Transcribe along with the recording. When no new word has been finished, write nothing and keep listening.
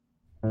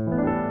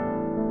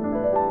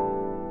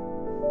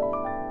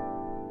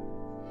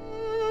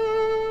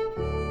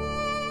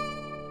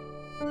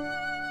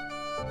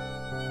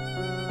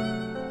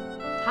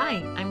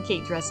I'm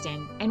Kate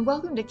Dresden, and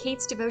welcome to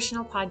Kate's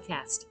Devotional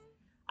Podcast.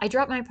 I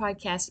drop my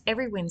podcast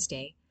every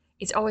Wednesday.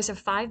 It's always a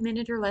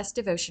 5-minute or less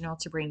devotional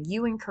to bring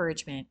you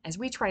encouragement as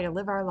we try to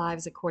live our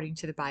lives according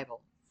to the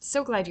Bible.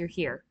 So glad you're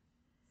here.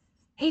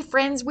 Hey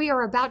friends, we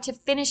are about to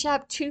finish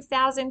up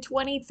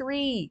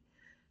 2023.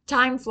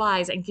 Time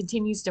flies and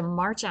continues to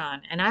march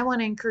on, and I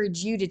want to encourage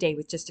you today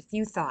with just a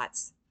few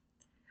thoughts.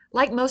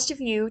 Like most of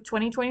you,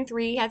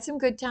 2023 had some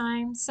good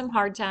times, some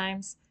hard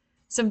times,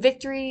 some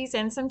victories,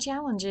 and some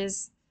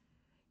challenges.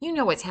 You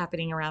know what's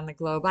happening around the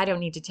globe. I don't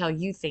need to tell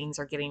you things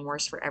are getting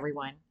worse for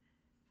everyone.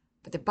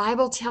 But the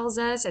Bible tells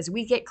us as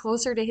we get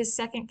closer to his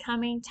second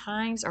coming,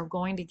 times are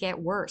going to get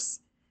worse.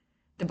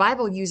 The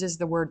Bible uses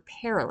the word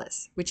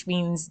perilous, which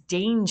means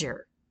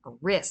danger or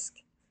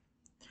risk.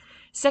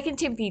 2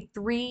 Timothy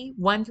 3,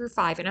 1 through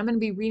 5, and I'm going to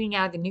be reading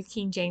out of the New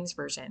King James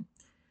Version.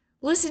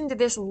 Listen to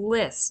this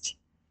list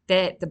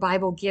that the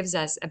Bible gives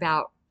us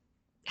about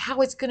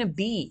how it's going to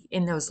be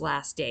in those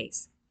last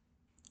days.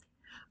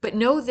 But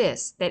know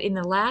this, that in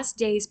the last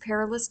days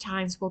perilous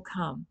times will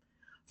come,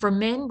 for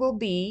men will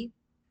be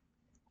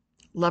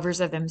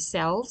lovers of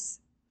themselves,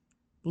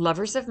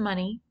 lovers of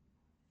money,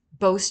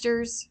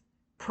 boasters,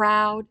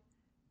 proud,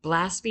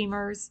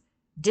 blasphemers,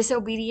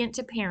 disobedient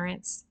to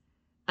parents,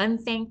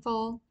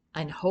 unthankful,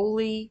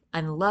 unholy,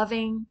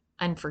 unloving,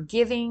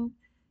 unforgiving,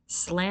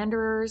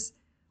 slanderers,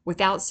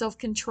 without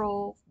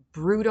self-control,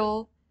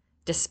 brutal,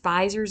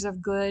 despisers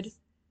of good,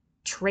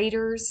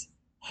 traitors,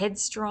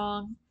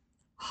 headstrong,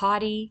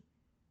 haughty,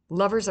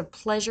 lovers of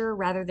pleasure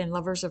rather than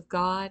lovers of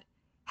God,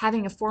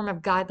 having a form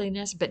of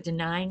godliness but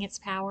denying its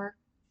power.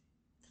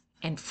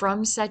 And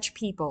from such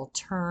people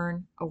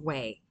turn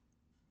away.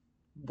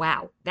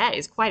 Wow, that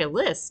is quite a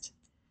list.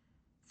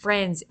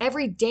 Friends,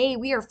 every day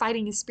we are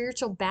fighting a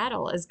spiritual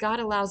battle as God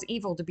allows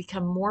evil to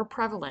become more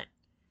prevalent.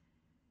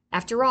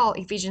 After all,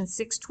 Ephesians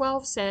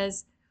 6:12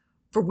 says,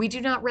 "For we do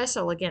not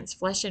wrestle against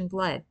flesh and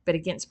blood, but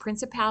against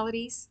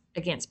principalities,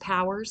 against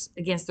powers,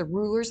 against the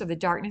rulers of the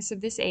darkness of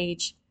this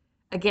age,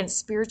 against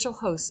spiritual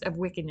hosts of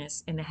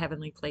wickedness in the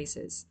heavenly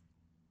places."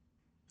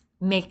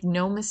 Make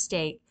no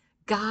mistake,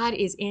 God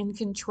is in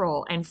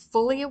control and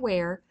fully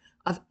aware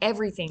of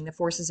everything the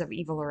forces of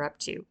evil are up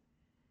to.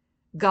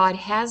 God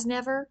has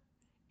never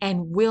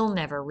and will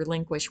never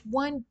relinquish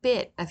one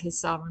bit of his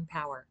sovereign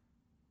power.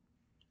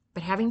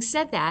 But having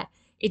said that,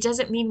 it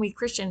doesn't mean we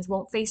Christians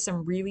won't face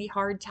some really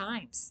hard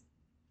times.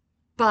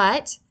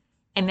 But,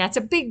 and that's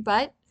a big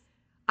but,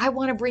 I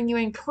want to bring you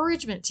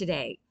encouragement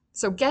today.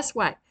 So guess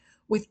what?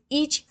 With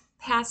each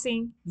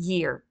passing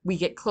year, we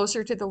get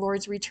closer to the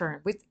Lord's return.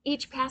 With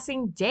each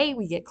passing day,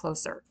 we get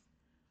closer.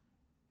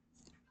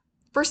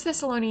 1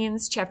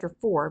 Thessalonians chapter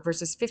 4,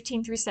 verses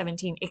 15 through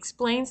 17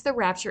 explains the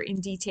rapture in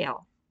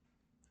detail.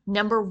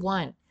 Number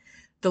 1,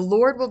 the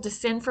Lord will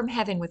descend from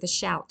heaven with a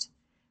shout,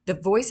 the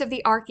voice of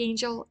the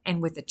archangel,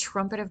 and with the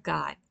trumpet of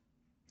God.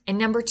 And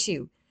number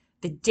 2,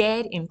 the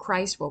dead in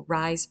Christ will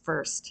rise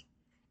first.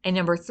 And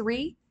number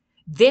 3,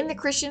 then the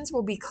Christians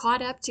will be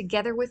caught up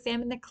together with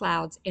them in the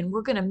clouds, and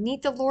we're going to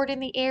meet the Lord in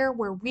the air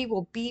where we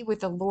will be with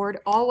the Lord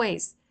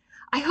always.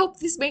 I hope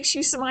this makes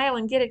you smile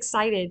and get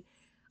excited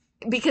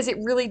because it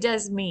really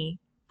does me.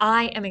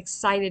 I am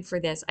excited for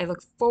this. I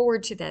look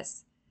forward to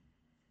this.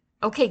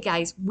 Okay,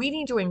 guys, we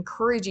need to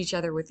encourage each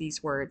other with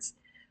these words.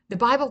 The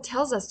Bible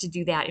tells us to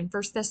do that in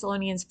 1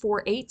 Thessalonians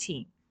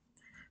 4:18.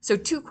 So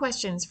 2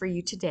 questions for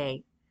you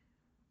today.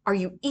 Are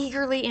you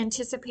eagerly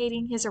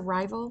anticipating his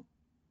arrival?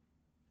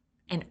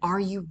 And are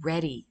you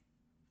ready?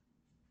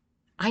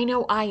 I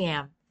know I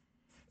am.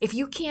 If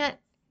you can't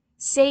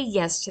say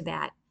yes to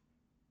that,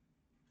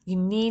 you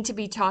need to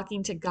be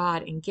talking to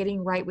God and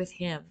getting right with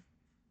him.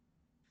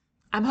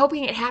 I'm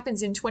hoping it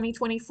happens in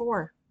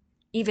 2024.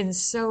 Even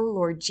so,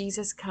 Lord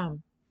Jesus,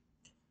 come.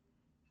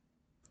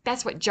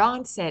 That's what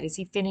John said as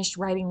he finished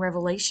writing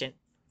Revelation.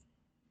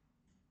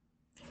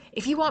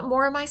 If you want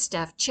more of my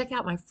stuff, check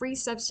out my free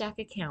Substack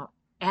account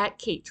at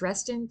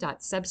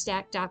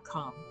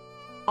katedresden.substack.com.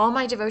 All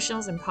my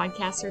devotionals and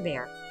podcasts are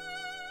there.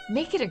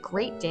 Make it a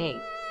great day,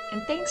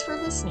 and thanks for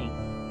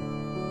listening.